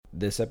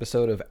This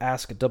episode of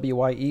Ask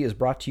WYE is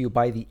brought to you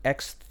by the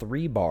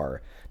X3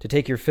 Bar. To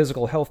take your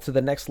physical health to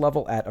the next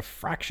level at a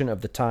fraction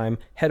of the time,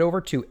 head over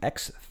to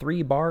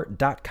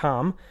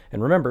x3bar.com.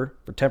 And remember,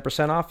 for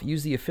 10% off,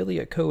 use the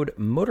affiliate code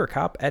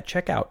MOTORCOP at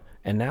checkout.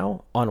 And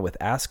now, on with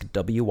Ask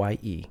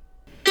WYE.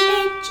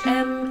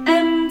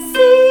 HMMC.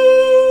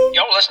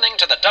 You're listening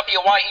to the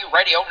WYE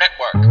Radio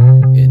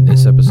Network. In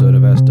this episode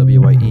of Ask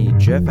WYE,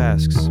 Jeff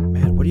asks,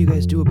 man, what do you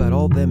guys do about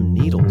all them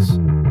needles?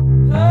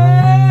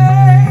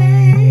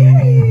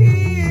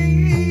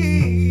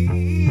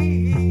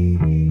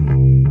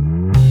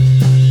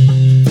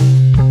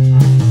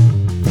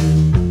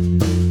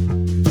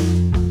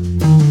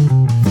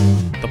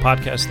 The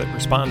podcast that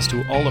responds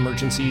to all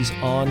emergencies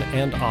on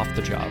and off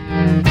the job.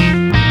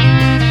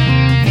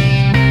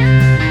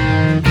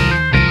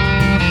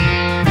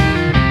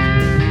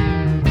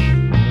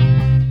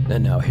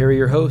 And now here are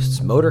your hosts,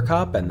 Motor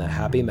Cop and the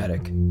Happy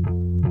Medic.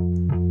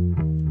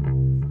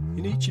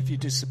 In each of your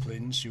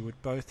disciplines, you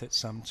would both at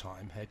some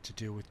time had to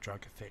deal with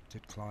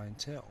drug-affected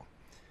clientele.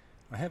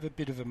 I have a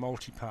bit of a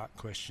multi-part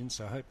question,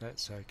 so I hope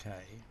that's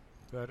okay,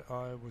 but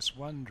I was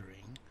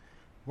wondering,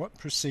 what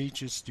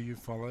procedures do you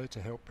follow to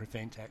help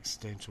prevent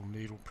accidental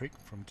needle prick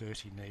from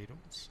dirty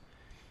needles?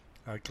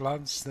 Are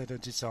gloves that are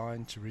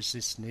designed to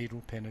resist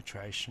needle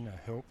penetration a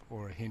help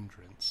or a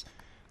hindrance?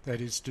 That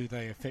is, do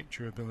they affect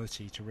your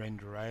ability to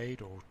render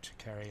aid or to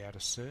carry out a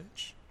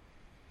search?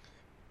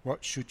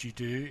 What should you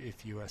do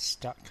if you are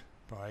stuck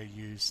by a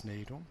used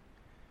needle?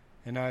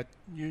 And are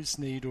used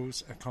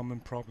needles a common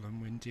problem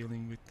when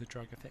dealing with the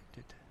drug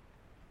affected?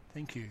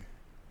 Thank you.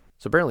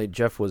 So apparently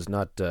Jeff was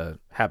not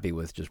happy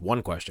with just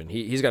one question.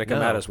 He's got to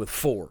come at us with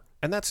four.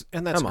 And that's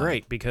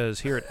great, because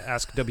here at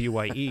Ask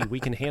WYE,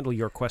 we can handle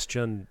your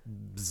question,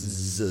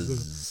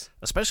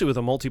 especially with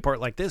a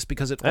multi-part like this,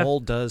 because it all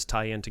does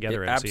tie in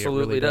together. It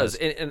absolutely does.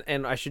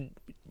 And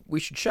we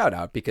should shout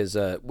out, because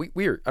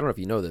we're, I don't know if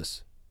you know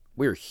this,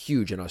 we're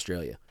huge in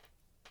Australia.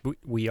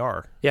 We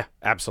are. Yeah,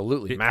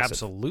 absolutely. Massive.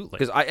 Absolutely.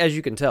 Because as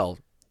you can tell,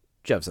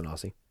 Jeff's an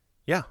Aussie.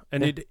 Yeah,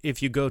 and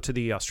if you go to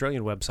the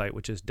Australian website,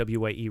 which is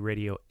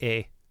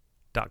wyeradioa.com.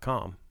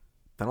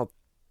 I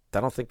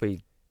don't think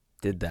we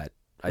did that.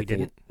 We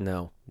didn't?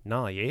 No.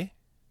 No, yeah?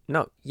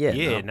 No, yeah.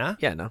 Yeah, no. nah?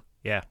 Yeah, no.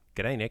 Yeah,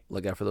 g'day, Nick.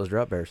 Look out for those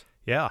drop bears.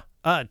 Yeah.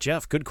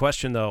 Jeff, good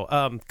question, though.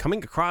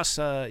 Coming across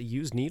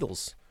used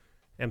needles,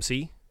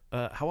 MC,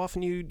 how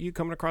often you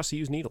coming across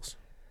used needles?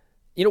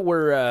 You know,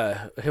 we're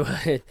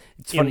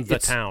it's funny, in the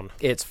town.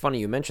 It's funny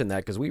you mentioned that,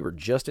 because we were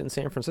just in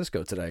San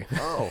Francisco today.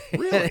 Oh,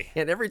 really?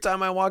 And every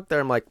time I walk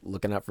there, I'm like,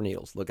 looking out for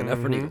needles, looking out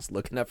for needles,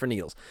 looking out for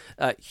needles.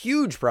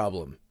 Huge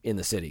problem in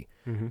the city.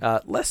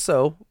 Less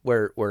so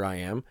where I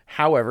am.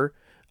 However,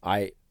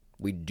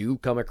 we do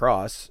come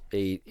across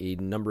a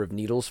number of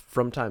needles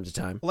from time to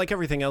time. Like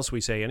everything else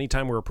we say,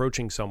 anytime we're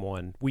approaching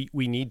someone,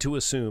 we need to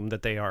assume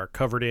that they are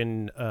covered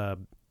in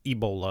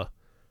Ebola,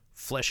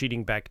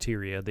 flesh-eating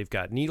bacteria. They've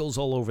got needles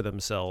all over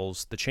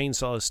themselves. The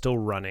chainsaw is still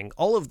running.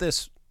 All of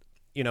this,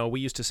 we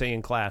used to say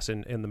in class,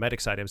 in the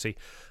medic side, I would say,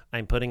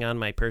 I'm putting on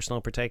my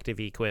personal protective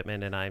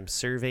equipment and I'm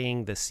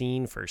surveying the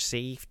scene for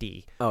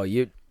safety. Oh,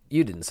 you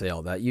didn't say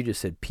all that. You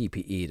just said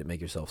PPE to make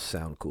yourself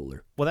sound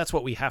cooler. Well, that's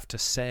what we have to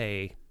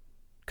say,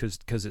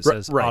 because it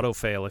says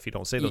auto-fail if you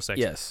don't say those things.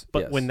 Yes.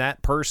 But when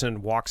that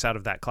person walks out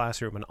of that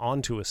classroom and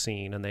onto a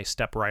scene and they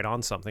step right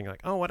on something,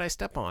 like, oh, what'd I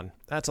step on?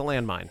 That's a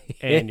landmine.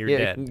 And you're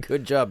dead.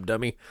 Good job,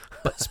 dummy.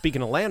 But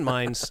speaking of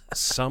landmines,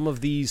 some of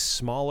these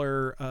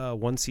smaller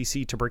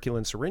 1cc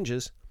tuberculin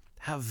syringes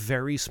have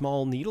very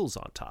small needles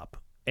on top.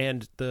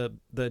 And the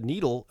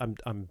needle,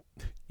 I'm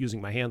using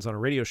my hands on a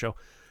radio show.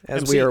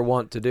 As we are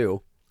wont to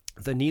do.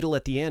 The needle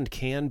at the end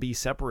can be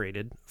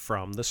separated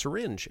from the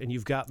syringe. And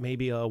you've got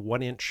maybe a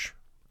 1 inch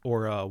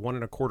or a 1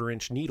 1/4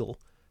 inch needle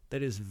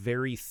that is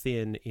very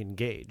thin in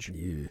gauge.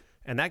 Yeah.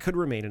 And that could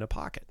remain in a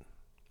pocket.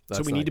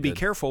 So we not need to be good.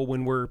 careful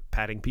when we're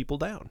patting people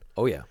down.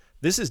 Oh, yeah.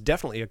 This is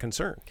definitely a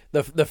concern.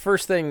 The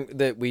first thing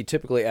that we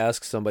typically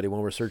ask somebody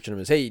when we're searching them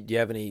is, hey, do you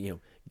have any,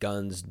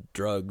 guns,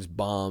 drugs,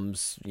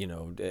 bombs,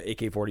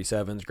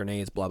 AK-47s,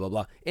 grenades, blah, blah,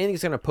 blah.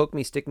 Anything's going to poke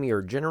me, stick me,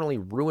 or generally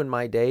ruin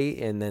my day,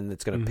 and then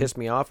it's going to piss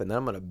me off, and then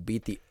I'm going to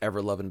beat the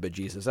ever-loving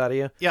bejesus out of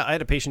you. Yeah, I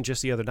had a patient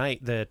just the other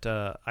night that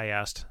I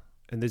asked,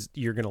 and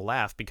you're going to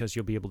laugh because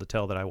you'll be able to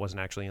tell that I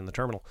wasn't actually in the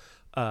terminal.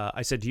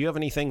 I said, do you have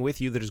anything with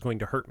you that is going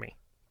to hurt me?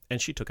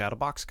 And she took out a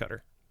box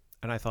cutter.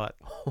 And I thought,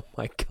 oh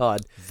my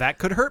God, that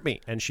could hurt me.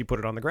 And she put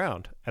it on the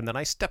ground. And then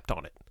I stepped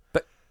on it.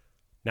 But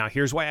now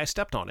here's why I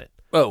stepped on it.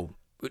 Oh,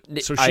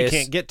 so she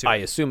can't get to it. I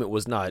assume it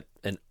was not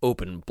an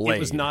open blade. It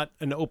was not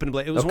an open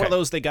blade. It was one of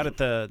those they got at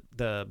the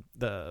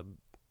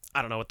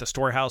I don't know, at the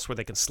storehouse where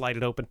they can slide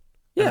it open.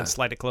 And then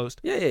slide it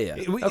closed. Yeah.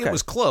 It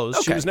was closed.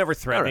 Okay. She was never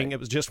threatening. Right. It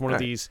was just one of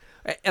these.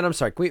 And I'm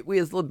sorry.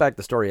 We look back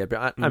the story.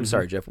 I'm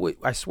sorry, Jeff.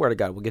 I swear to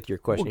God, we'll get to your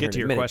question. We'll get to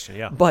your question,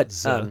 yeah. But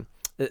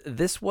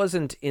this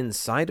wasn't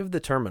inside of the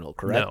terminal,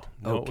 correct?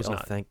 No, it was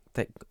not.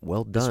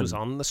 Well done. This was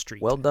on the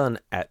street. Well done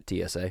at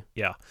TSA.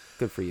 Yeah.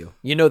 Good for you.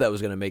 You know that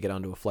was going to make it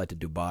onto a flight to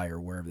Dubai or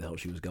wherever the hell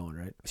she was going,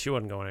 right? She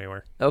wasn't going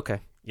anywhere.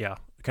 Okay. Yeah.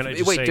 Can I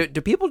just Wait, say?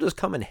 do people just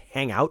come and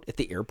hang out at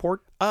the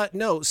airport?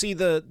 No. See,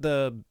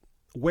 the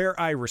where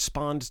I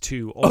respond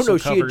to Oh also no,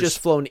 she had covers. just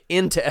flown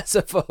into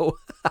SFO.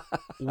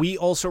 We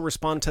also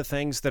respond to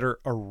things that are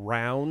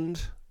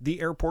around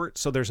the airport.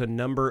 So there's a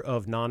number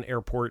of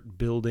non-airport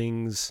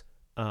buildings,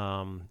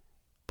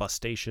 bus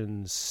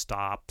stations,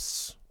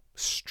 stops,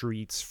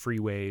 streets,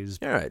 freeways.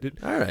 All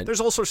right. There's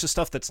all sorts of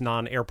stuff that's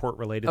non-airport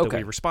related that Okay.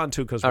 we respond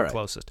to because All we're right.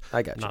 closest.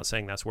 I got I'm you. not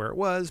saying that's where it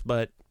was,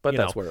 but But you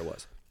that's know. where it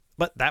was.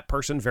 But that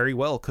person very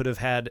well could have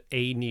had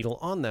a needle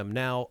on them.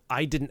 Now,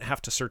 I didn't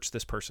have to search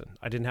this person.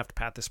 I didn't have to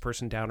pat this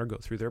person down or go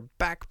through their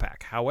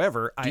backpack.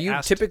 However, Do you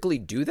asked... typically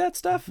do that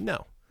stuff?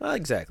 No, Well,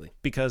 exactly.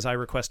 because I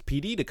request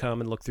PD to come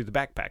and look through the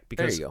backpack.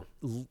 Because There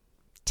you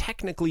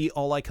technically,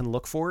 all I can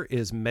look for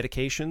is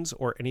medications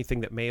or anything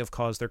that may have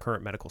caused their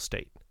current medical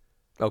state.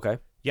 Okay.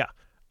 Yeah.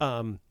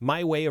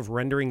 My way of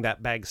rendering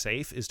that bag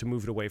safe is to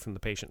move it away from the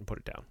patient and put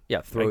it down.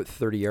 Yeah, throw it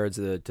 30 yards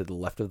to the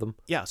left of them.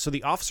 Yeah, so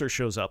the officer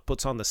shows up,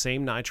 puts on the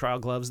same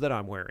nitrile gloves that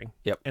I'm wearing,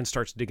 Yep. and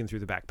starts digging through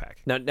the backpack.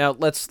 Now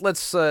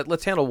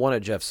let's handle one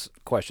of Jeff's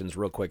questions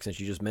real quick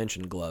since you just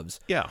mentioned gloves.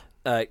 Yeah.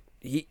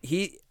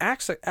 He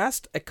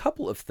asked a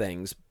couple of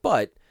things,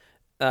 but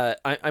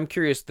I'm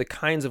curious the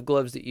kinds of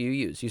gloves that you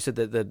use. You said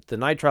that the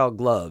nitrile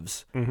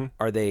gloves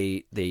are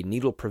they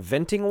needle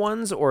preventing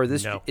ones, or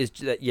this No. is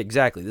yeah,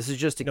 exactly this is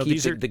just to No, keep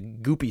these are- the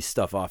goopy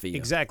stuff off of you.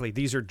 Exactly.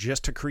 These are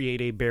just to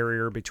create a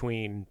barrier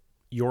between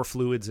your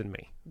fluids and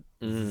me.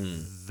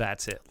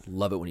 That's it,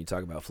 Love it when you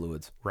talk about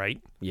fluids.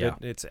 right? Yeah.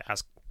 It's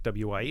Ask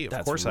WIE. Of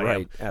That's course I right.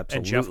 am. Absolutely.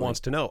 And Jeff wants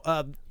to know.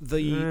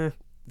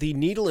 The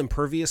needle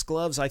impervious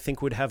gloves, I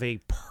think, would have a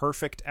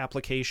perfect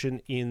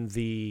application in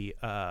the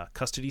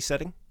custody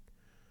setting.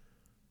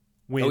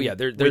 When, Oh yeah,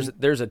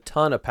 there's a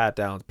ton of pat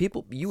downs.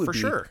 People, you would For be,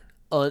 sure.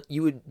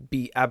 You would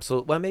be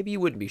absolute. Well, maybe you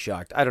wouldn't be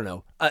shocked. I don't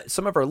know.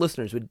 Some of our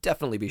listeners would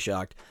definitely be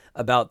shocked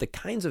about the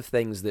kinds of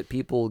things that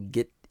people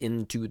get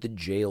into the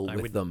jail I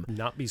with would them.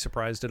 not be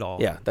surprised at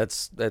all. Yeah,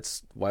 that's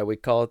why we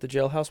call it the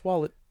jailhouse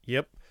wallet.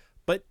 Yep.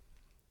 But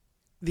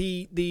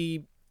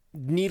the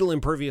needle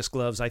impervious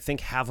gloves, I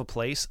think, have a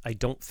place. I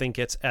don't think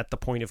it's at the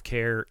point of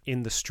care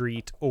in the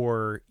street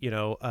or,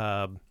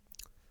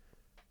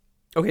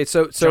 Okay,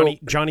 so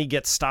Johnny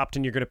gets stopped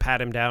and you're going to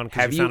pat him down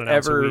because have you you found an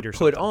ounce of ever weed or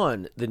put something.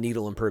 on the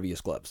needle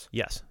impervious gloves?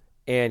 Yes.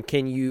 And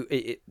can you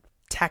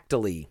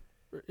tactily,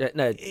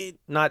 no,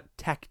 not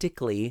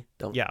tactically?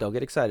 Don't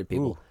get excited,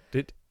 people.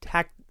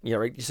 Yeah,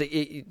 right. You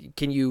say,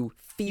 can you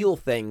feel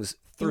things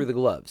through the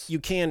gloves? You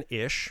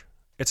can-ish.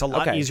 It's a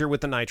lot Okay. easier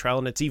with the nitrile,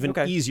 and it's even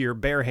easier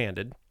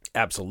barehanded.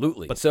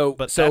 Absolutely. But so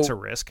that's a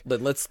risk.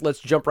 But let's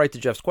jump right to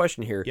Jeff's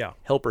question here. Yeah.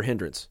 Help or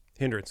hindrance?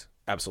 Hindrance.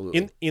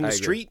 Absolutely. In the I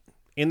agree.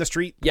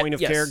 street, Yeah, point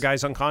of yes. care,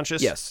 guy's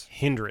unconscious. Yes.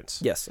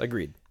 Hindrance. Yes,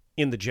 agreed.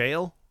 In the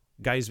jail,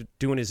 guy's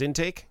doing his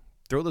intake.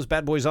 Throw those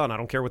bad boys on. I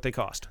don't care what they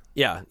cost.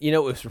 Yeah, you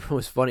know, it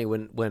was funny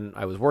when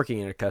I was working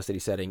in a custody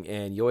setting,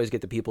 and you always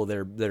get the people that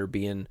are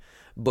being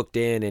booked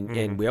in,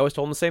 and we always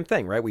told them the same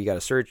thing, right? We got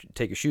to search,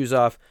 take your shoes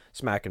off,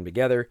 smack them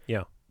together.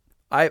 Yeah.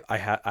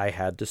 I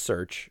had to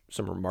search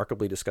some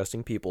remarkably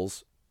disgusting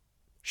people's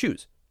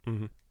shoes.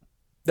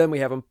 Then we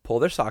have them pull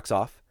their socks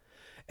off,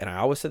 and I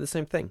always said the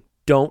same thing: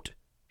 don't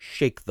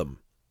shake them.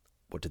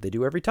 What did they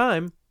do every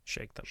time?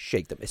 Shake them.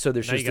 Shake them. So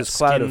there's Now just you got this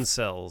cloud skin of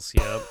cells.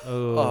 Yep.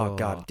 oh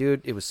god,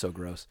 dude, it was so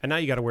gross. And now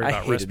you got to worry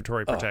about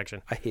respiratory oh,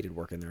 protection. I hated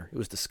working there. It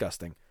was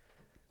disgusting.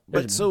 But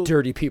There's so-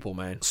 dirty people,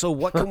 man. So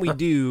what can we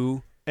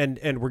do? And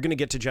we're going to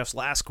get to Jeff's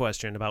last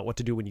question about what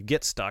to do when you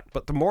get stuck.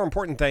 But the more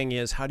important thing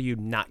is, how do you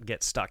not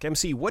get stuck?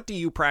 MC, what do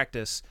you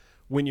practice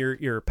when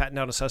you're patting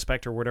down a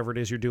suspect or whatever it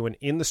is you're doing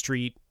in the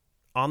street,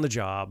 on the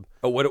job?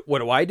 Oh, what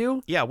do I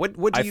do? Yeah, what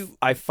do you...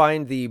 I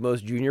find the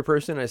most junior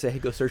person. And I say, hey,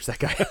 go search that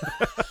guy.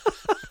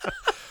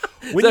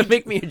 Does When that you,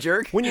 make me a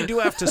jerk? when you do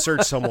have to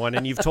search someone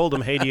and you've told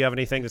them, hey, do you have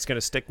anything that's going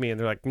to stick me? And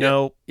they're like,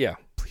 no, Yeah.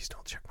 please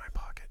don't check my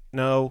pocket.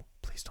 No,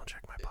 please don't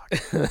check my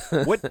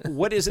pocket.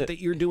 What is it that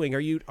you're doing? Are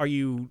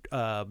you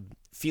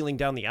feeling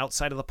down the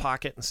outside of the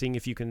pocket and seeing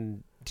if you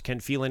can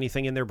feel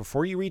anything in there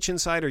before you reach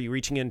inside? Or are you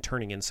reaching in,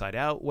 turning inside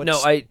out? No,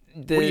 what are you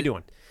the,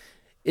 doing?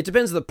 It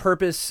depends on the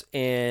purpose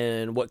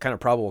and what kind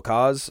of probable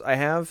cause I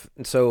have.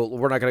 And so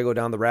we're not going to go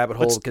down the rabbit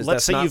hole because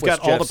Let's say you've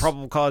got all the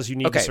probable cause you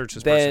need to search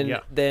this person.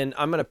 Yeah. Then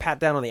I'm going to pat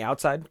down on the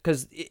outside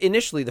because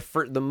initially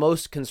the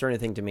most concerning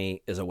thing to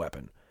me is a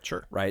weapon.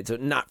 Sure. Right. So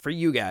not for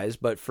you guys,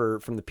 but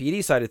from the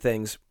PD side of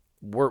things,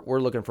 we're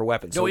looking for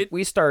weapons. No, So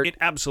we start. It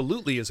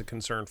absolutely is a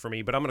concern for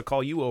me, but I'm going to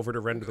call you over to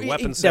render the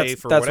weapon That's-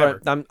 safe or that's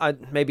whatever.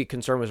 What maybe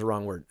concern was the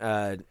wrong word.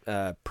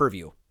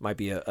 Purview might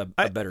be a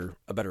better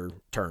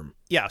term.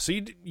 Yeah. So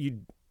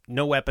you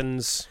no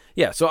weapons.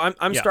 Yeah, so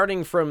I'm Yeah.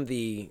 starting from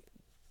the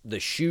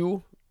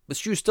shoe. The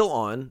shoe's still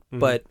on,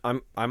 but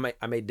I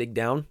may dig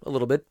down a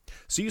little bit.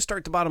 So you start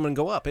at the bottom and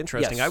go up.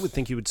 Interesting. Yes. I would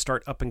think you would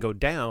start up and go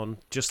down,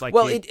 just like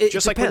Well, you, it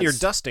just like when depends.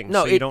 you're dusting.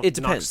 No, so you don't it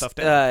knock depends. stuff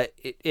down.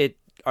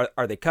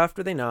 Are they cuffed?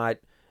 Are they not?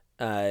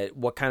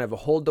 What kind of a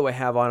hold do I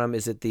have on them?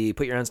 Is it the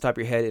put your hands on top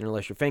of your head,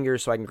 interlace your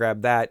fingers so I can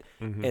grab that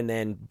and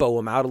then bow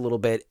them out a little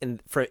bit?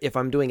 And if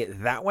I'm doing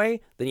it that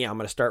way, then yeah, I'm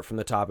going to start from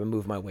the top and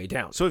move my way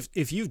down. So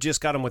if you've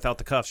just got them without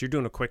the cuffs, you're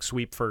doing a quick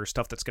sweep for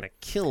stuff that's going to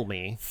kill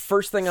me.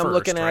 First thing I'm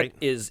looking at right?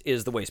 is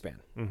the waistband.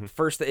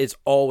 First, it's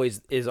always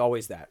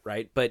that,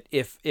 right? But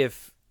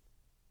if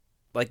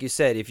like you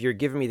said, if you're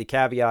giving me the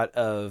caveat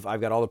of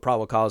I've got all the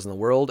probable cause in the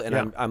world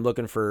and I'm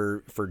looking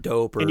for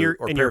dope or and you're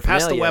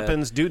past the paraphernalia,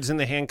 weapons, dude's in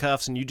the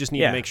handcuffs, and you just need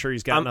to make sure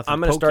he's got nothing. I'm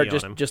going to start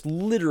pokey on him. just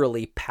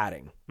literally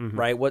patting,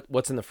 right?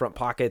 What's in the front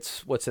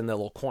pockets? What's in the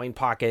little coin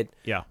pocket?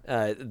 Yeah.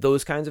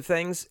 Those kinds of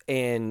things,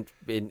 and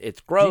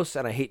it's gross,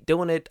 and I hate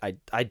doing it.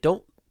 I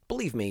don't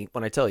believe me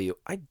when I tell you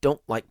I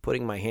don't like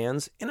putting my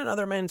hands in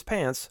another man's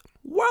pants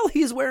while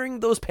he's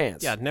wearing those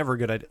pants. Yeah, never a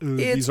good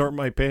idea. These aren't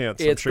my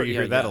pants. I'm sure you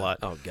hear that a lot.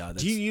 Oh God!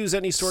 Do you use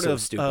any sort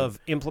of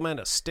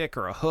implement, a stick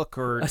or a hook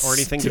or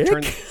anything stick?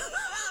 to turn?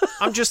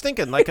 I'm just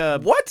thinking like a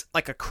what?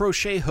 Like a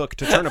crochet hook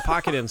to turn a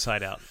pocket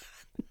inside out.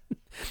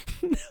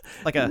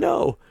 Like a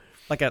no.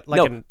 Like a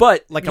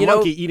but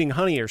monkey eating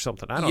honey or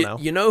something. I don't know.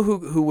 You know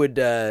who would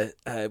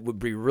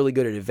be really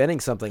good at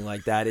inventing something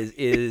like that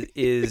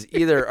is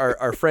either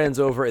our friends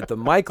over at the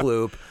Mic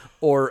Loop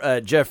or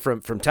Jeff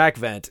from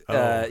TacVent.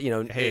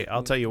 Hey,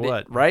 I'll tell you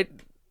what. Right?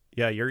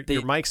 Yeah, your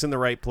mic's in the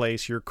right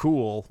place. You're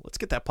cool. Let's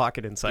get that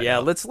pocket inside out. Yeah,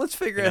 let's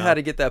figure out how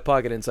to get that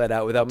pocket inside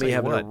out without me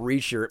having to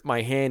reach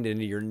my hand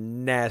into your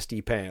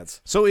nasty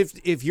pants. So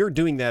if you're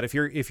doing that, if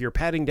you're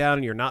patting down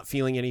and you're not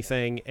feeling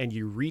anything, and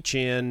you reach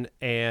in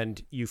and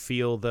you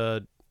feel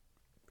the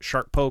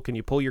sharp poke, and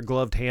you pull your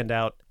gloved hand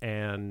out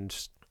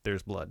and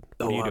there's blood.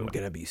 I'm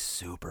gonna be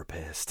super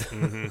pissed.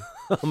 I'm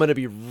gonna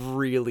be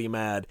really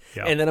mad,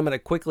 and then I'm gonna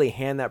quickly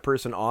hand that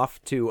person off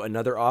to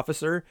another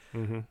officer.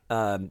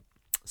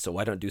 So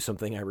I don't do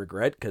something I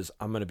regret, because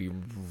I'm going to be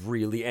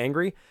really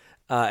angry.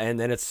 And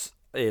then it's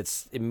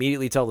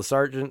immediately tell the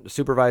sergeant, the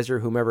supervisor,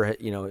 whomever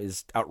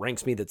is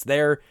outranks me that's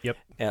there. Yep.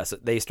 So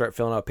they start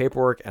filling out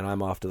paperwork, and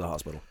I'm off to the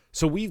hospital.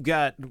 So we've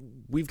got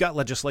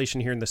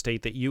legislation here in the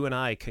state that you and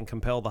I can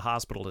compel the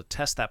hospital to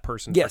test that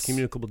person for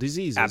communicable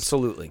diseases.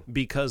 Absolutely.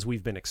 Because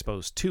we've been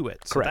exposed to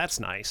it. So Correct. that's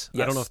nice.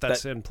 Yes, I don't know if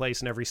that's in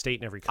place in every state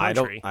and every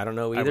country. I don't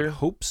know either. I would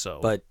hope so.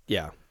 But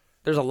yeah.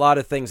 There's a lot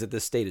of things that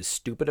this state is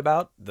stupid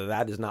about.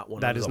 That is not one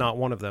of them. That is not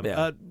one of them.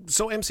 Yeah.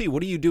 So, MC,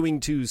 what are you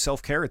doing to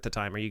self-care at the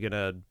time? Are you going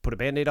to put a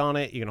Band-Aid on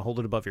it? Are you going to hold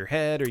it above your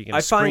head? Are you going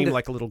to scream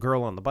like a little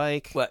girl on the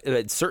bike? Well,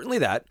 it's certainly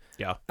that.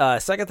 Yeah.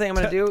 Second thing I'm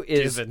going to do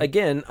is,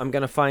 again, I'm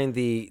going to find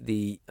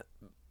the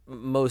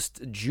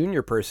most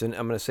junior person.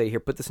 I'm going to say, here,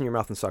 put this in your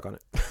mouth and suck on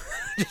it.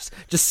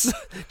 just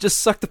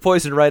suck the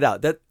poison right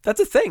out.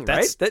 That's a thing,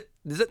 right?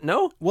 Is it?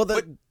 No? Well,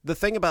 the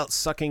thing about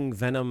sucking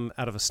venom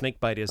out of a snake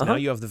bite is now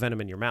you have the venom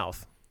in your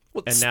mouth.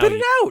 Well, and spit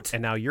it out.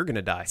 And now you're going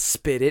to die.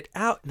 Spit it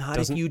out. Not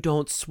if you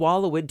don't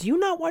swallow it. Do you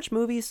not watch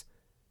movies?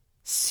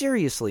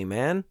 Seriously,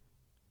 man.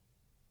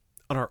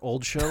 On our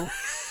old show,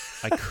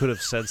 I could have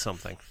said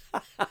something,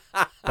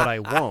 but I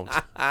won't,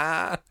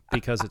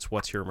 because it's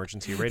What's Your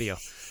Emergency Radio.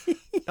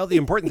 Now, the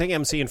important thing,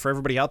 MC, and for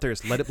everybody out there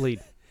is let it bleed.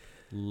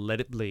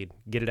 Let it bleed.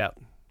 Get it out.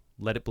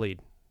 Let it bleed.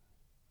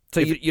 So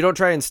you don't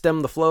try and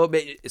stem the flow.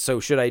 So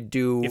should I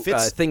do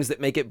things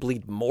that make it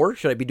bleed more?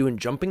 Should I be doing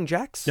jumping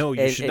jacks? No,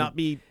 you should not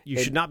be. You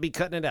should not be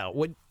cutting it out.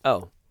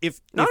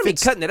 If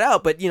it's cutting it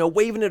out, but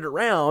waving it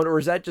around, or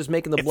is that just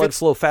making the blood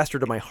flow faster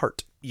to my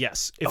heart?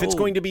 Yes. If it's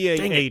going to be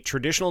a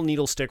traditional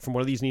needle stick from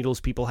one of these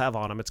needles people have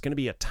on them, it's going to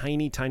be a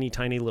tiny, tiny,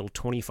 tiny little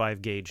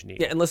 25 gauge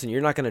needle. Yeah, and listen,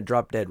 you're not going to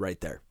drop dead right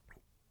there.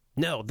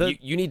 No,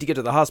 you need to get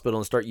to the hospital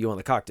and start you on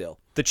the cocktail.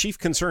 The chief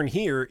concern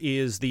here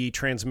is the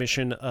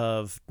transmission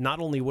of not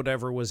only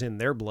whatever was in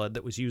their blood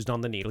that was used on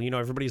the needle.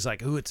 Everybody's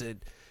like, "Ooh, it's a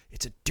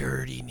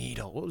dirty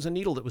needle." What was a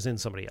needle that was in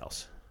somebody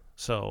else?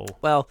 So,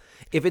 well,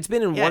 if it's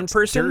been in one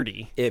person,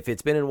 dirty. If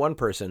it's been in one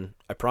person,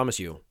 I promise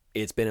you,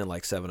 it's been in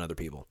like 7 other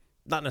people.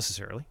 Not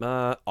necessarily.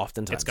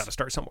 Oftentimes. It's got to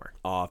start somewhere.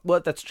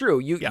 Well, that's true.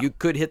 You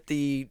could hit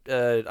the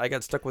I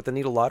got stuck with the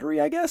needle lottery,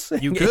 I guess.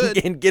 You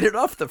could. And get it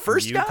off the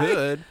first guy. You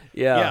could.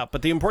 Yeah. Yeah,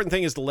 but the important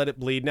thing is to let it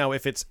bleed. Now,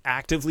 if it's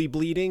actively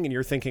bleeding and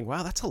you're thinking,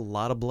 wow, that's a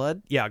lot of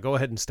blood, yeah, go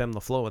ahead and stem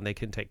the flow and they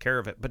can take care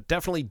of it. But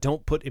definitely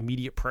don't put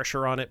immediate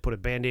pressure on it. Put a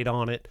Band-Aid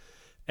on it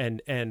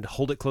and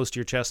hold it close to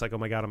your chest like, oh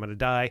my God, I'm going to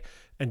die.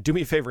 And do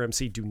me a favor,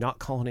 MC, do not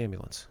call an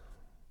ambulance.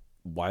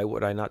 Why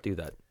would I not do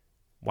that?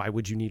 Why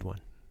would you need one?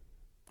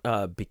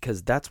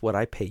 Because that's what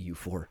I pay you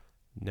for.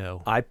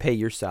 No. I pay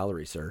your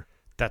salary, sir.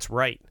 That's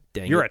right.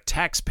 Dang You're it. a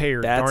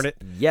taxpayer, darn it.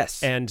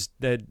 Yes. And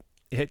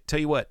tell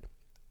you what,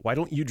 why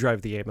don't you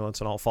drive the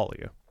ambulance and I'll follow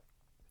you?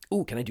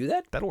 Ooh, can I do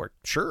that? That'll work.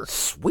 Sure.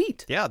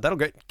 Sweet. Yeah, that'll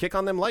kick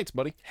on them lights,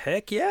 buddy.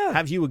 Heck yeah.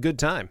 Have you a good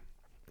time.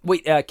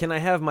 Wait, can I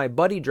have my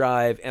buddy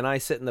drive and I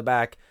sit in the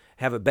back,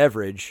 have a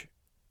beverage,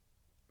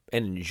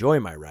 and enjoy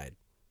my ride?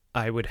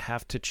 I would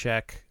have to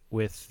check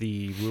with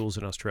the rules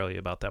in Australia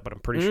about that, but I'm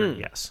pretty sure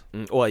yes.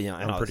 Well, yeah,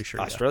 I'm pretty sure.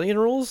 Australian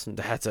rules?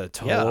 That's a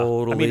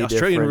totally I mean,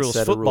 Australian different rules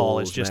set football of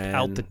rules, is just man.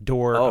 out the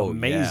door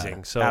amazing.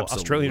 Yeah, so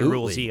absolutely. Australian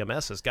rules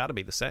EMS has got to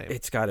be the same.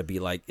 It's got to be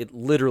like it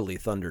literally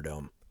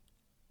Thunderdome.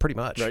 Pretty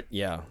much. Right?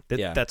 Yeah.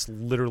 Yeah. That's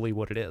literally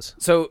what it is.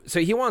 So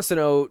he wants to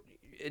know.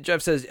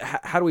 Jeff says,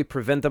 "How do we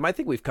prevent them?" I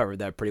think we've covered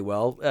that pretty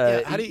well.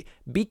 How do you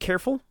be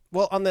careful?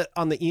 Well, on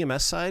the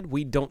EMS side,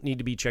 we don't need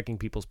to be checking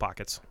people's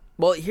pockets.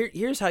 Well,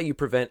 here's how you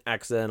prevent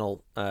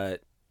accidental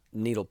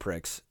needle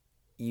pricks.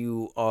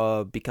 You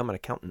become an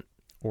accountant.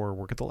 Or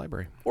work at the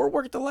library. Or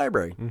work at the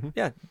library. Mm-hmm.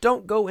 Yeah,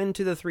 don't go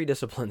into the 3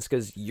 disciplines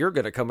because you're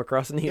going to come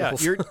across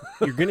needles. Yeah,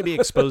 you're going to be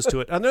exposed to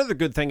it. Another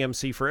good thing,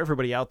 MC, for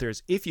everybody out there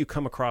is if you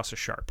come across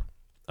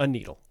a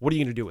needle, what are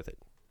you going to do with it?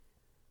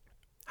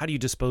 How do you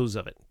dispose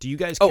of it? Do you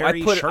guys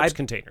carry sharps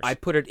containers? I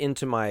put it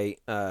into my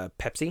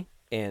Pepsi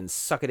and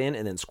suck it in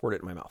and then squirt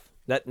it in my mouth.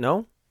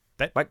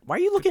 Why are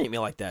you looking at me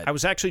like that? I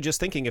was actually just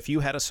thinking if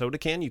you had a soda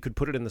can, you could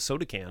put it in the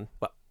soda can.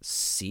 Well,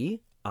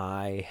 see?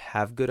 I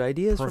have good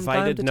ideas.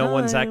 Provided from time to time.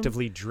 One's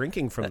actively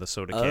drinking from the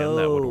soda can,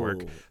 that would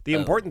work. The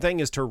important thing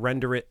is to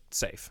render it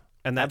safe.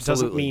 And that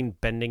doesn't mean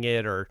bending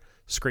it or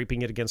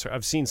scraping it against her.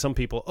 I've seen some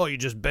people, you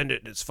just bend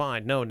it and it's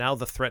fine. No, now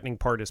the threatening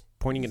part is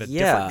pointing in a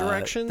different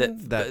direction.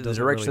 The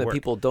direction that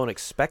people don't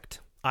expect.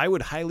 I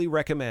would highly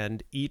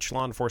recommend each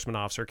law enforcement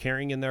officer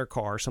carrying in their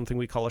car something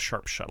we call a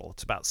sharp shuttle.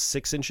 It's about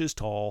 6 inches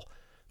tall,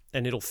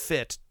 and it'll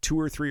fit 2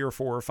 or 3 or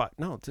 4 or 5.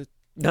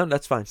 No,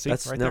 that's fine. See,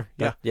 that's right there.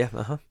 Yeah. Yeah.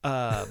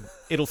 Uh-huh.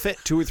 It'll fit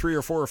 2 or 3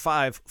 or 4 or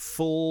 5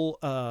 full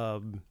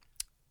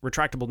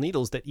retractable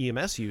needles that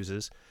EMS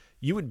uses.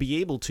 You would be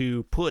able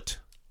to put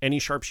any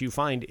sharps you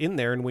find in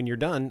there, and when you're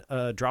done,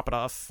 drop it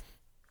off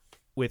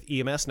with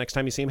EMS. Next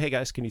time you see them, hey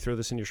guys, can you throw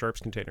this in your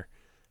sharps container?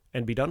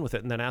 And be done with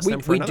it, and then ask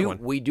them for another one.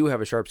 We do have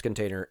a sharps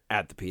container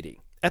at the PD.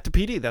 At the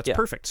PD, that's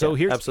perfect. So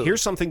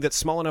here's something that's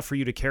small enough for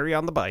you to carry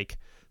on the bike.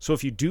 So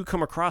if you do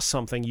come across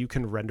something, you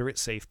can render it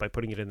safe by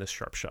putting it in this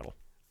sharp shuttle.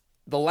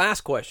 The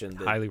last question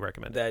highly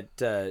recommend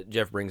that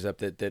Jeff brings up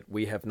that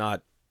we have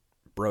not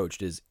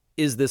broached is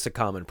this a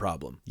common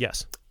problem?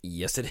 Yes.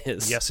 Yes, it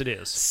is. Yes, it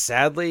is.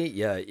 Sadly,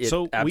 yeah, it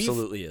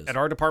absolutely is. At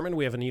our department,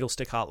 we have a needle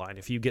stick hotline.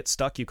 If you get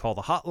stuck, you call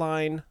the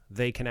hotline.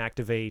 They can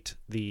activate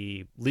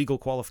the legal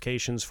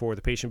qualifications for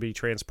the patient being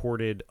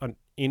transported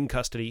in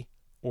custody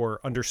or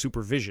under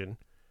supervision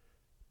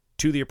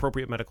to the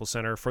appropriate medical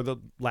center for the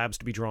labs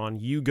to be drawn.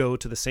 You go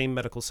to the same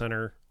medical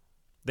center.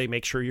 They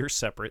make sure you're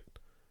separate.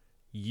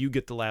 You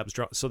get the labs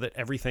drawn so that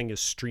everything is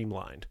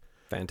streamlined.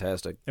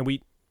 Fantastic.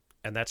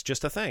 And that's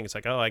just a thing. It's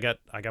like, I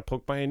got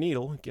poked by a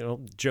needle.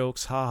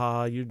 Jokes,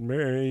 haha. You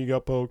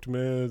got poked,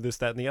 man. This,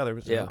 that, and the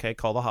other. Yeah. Okay,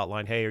 call the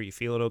hotline. Hey, are you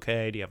feeling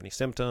okay? Do you have any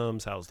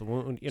symptoms? How's the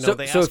wound?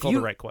 They ask all the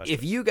right questions.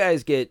 If you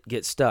guys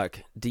get stuck,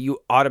 do you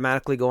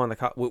automatically go on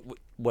the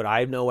what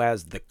I know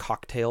as the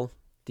cocktail?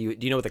 Do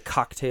you know what the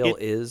cocktail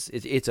is?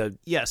 It's a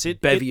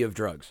bevy of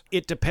drugs.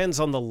 It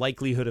depends on the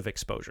likelihood of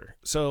exposure.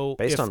 So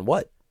based on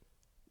what?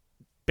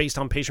 Based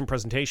on patient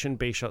presentation,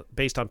 based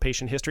on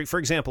patient history. For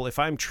example, if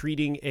I'm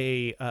treating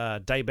a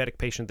diabetic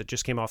patient that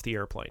just came off the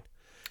airplane,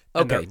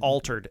 and they're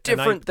altered,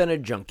 different than a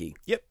junkie.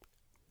 Yep,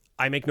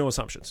 I make no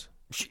assumptions.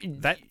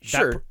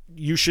 Sure,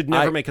 you should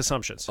never make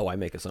assumptions. I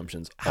make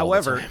assumptions.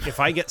 However, if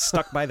I get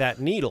stuck by that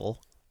needle,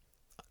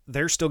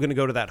 they're still going to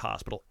go to that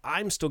hospital.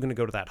 I'm still going to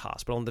go to that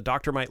hospital, and the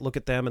doctor might look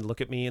at them and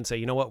look at me and say,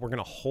 you know what, we're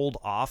going to hold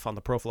off on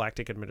the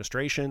prophylactic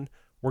administration.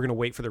 We're going to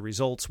wait for the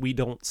results. We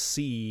don't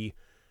see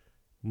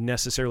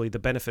necessarily the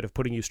benefit of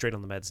putting you straight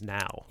on the meds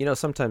now.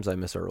 Sometimes I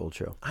miss our old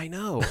show. I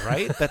know,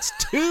 right? That's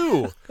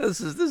 2.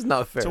 This is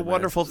not fair. It's a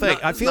wonderful thing.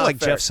 I feel like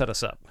fair. Jeff set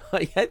us up.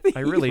 I think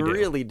I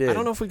really did. I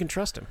don't know if we can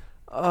trust him.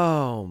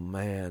 Oh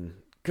man,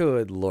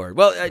 good Lord.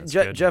 Well,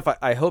 Jeff,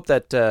 I hope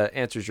that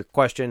answers your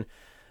question.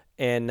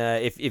 And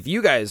if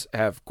you guys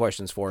have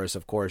questions for us,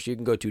 of course, you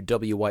can go to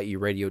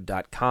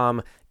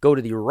wyeradio.com, go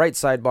to the right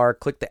sidebar,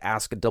 click the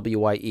Ask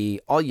WYE.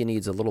 All you need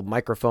is a little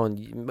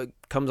microphone. It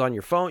comes on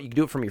your phone. You can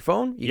do it from your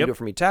phone. You can do it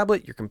from your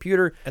tablet, your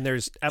computer. And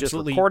there's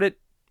absolutely... Just record it.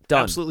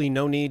 Done. Absolutely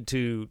no need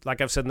to, like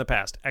I've said in the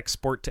past,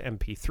 export to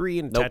MP3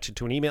 and attach it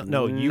to an email.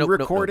 No, you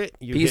record it,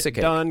 you hit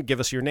done,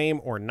 give us your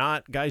name or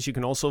not. Guys, you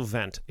can also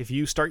vent. If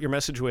you start your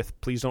message with,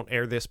 please don't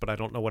air this, but I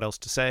don't know what else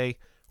to say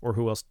or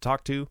who else to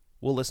talk to,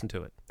 we'll listen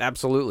to it.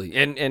 Absolutely.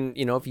 And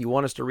if you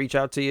want us to reach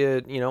out to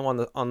you, on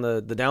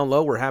the down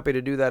low, we're happy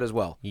to do that as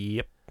well.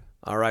 Yep.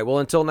 All right. Well,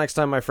 until next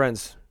time, my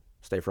friends,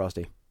 stay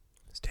frosty.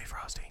 Stay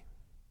frosty.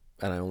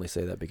 And I only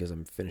say that because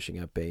I'm finishing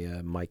up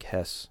a Mike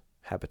Hess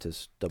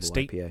Habitus double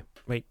IPA.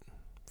 Wait,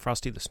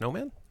 Frosty the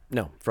Snowman?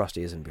 No,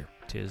 Frosty isn't beer.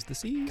 'Tis the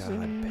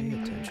season. God, pay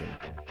attention.